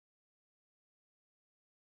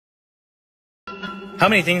How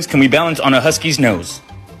many things can we balance on a husky's nose?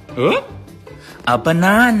 Huh? A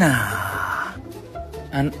banana.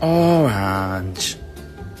 An orange.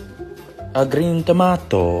 A green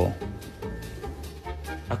tomato.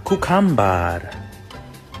 A cucumber.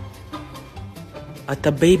 At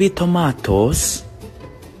the baby tomatoes.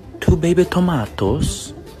 2 baby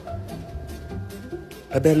tomatoes.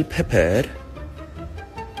 A bell pepper.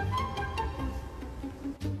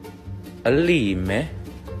 A lime.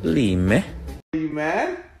 Lime. Hey,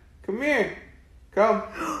 man, come here. Come.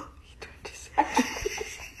 He turned his head.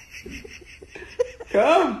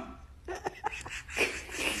 Come.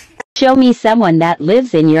 Show me someone that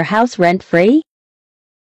lives in your house rent-free.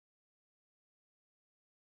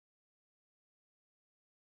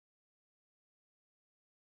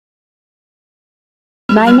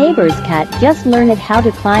 My neighbor's cat just learned how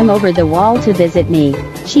to climb over the wall to visit me.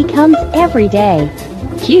 She comes every day.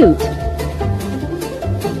 Cute.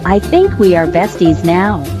 I think we are besties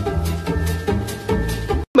now.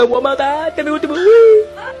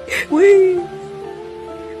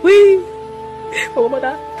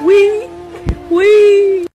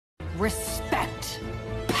 Respect.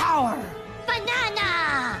 Power.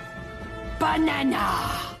 Banana. Banana.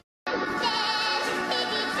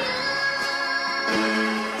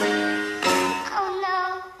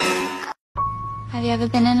 Have you ever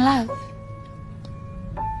been in love?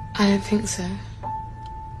 I don't think so.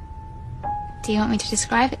 Do you want me to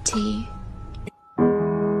describe it to you?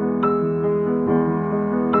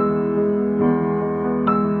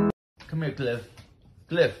 Come here, Cliff.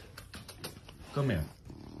 Cliff. Come here.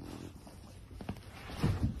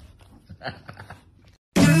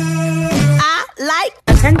 I like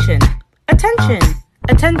attention. Attention.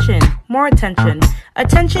 Attention. More attention.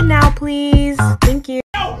 Attention now, please. Thank you.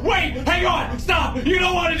 No, wait, hang on, stop. You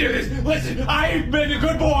don't want to do this. Listen, I've been a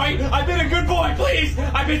good boy. I've been a good boy, please.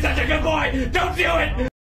 I've been such a good boy. Don't do it.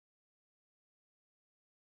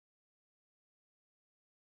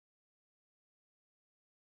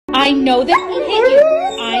 I know that he hit you.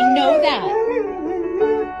 I know that.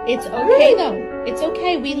 It's okay, though. It's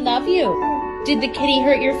okay. We love you. Did the kitty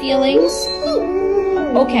hurt your feelings?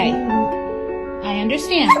 Okay. I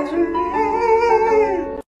understand.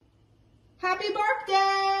 Happy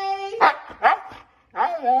birthday!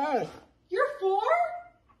 You're 4?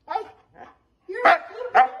 You're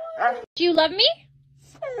 4? Do you love me?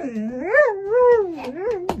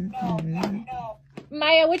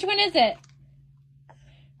 Maya, which one is it?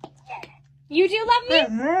 You do love me?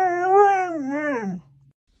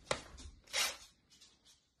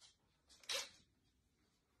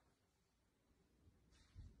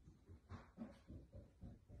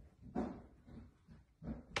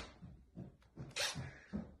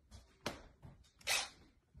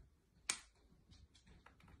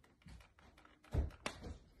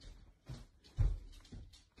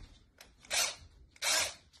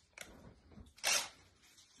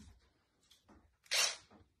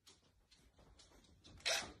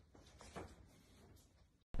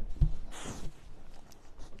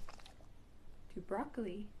 To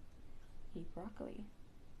broccoli. Eat broccoli.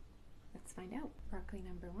 Let's find out. Broccoli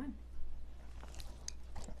number 1.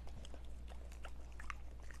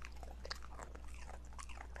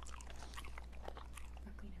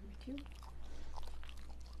 Broccoli number 2.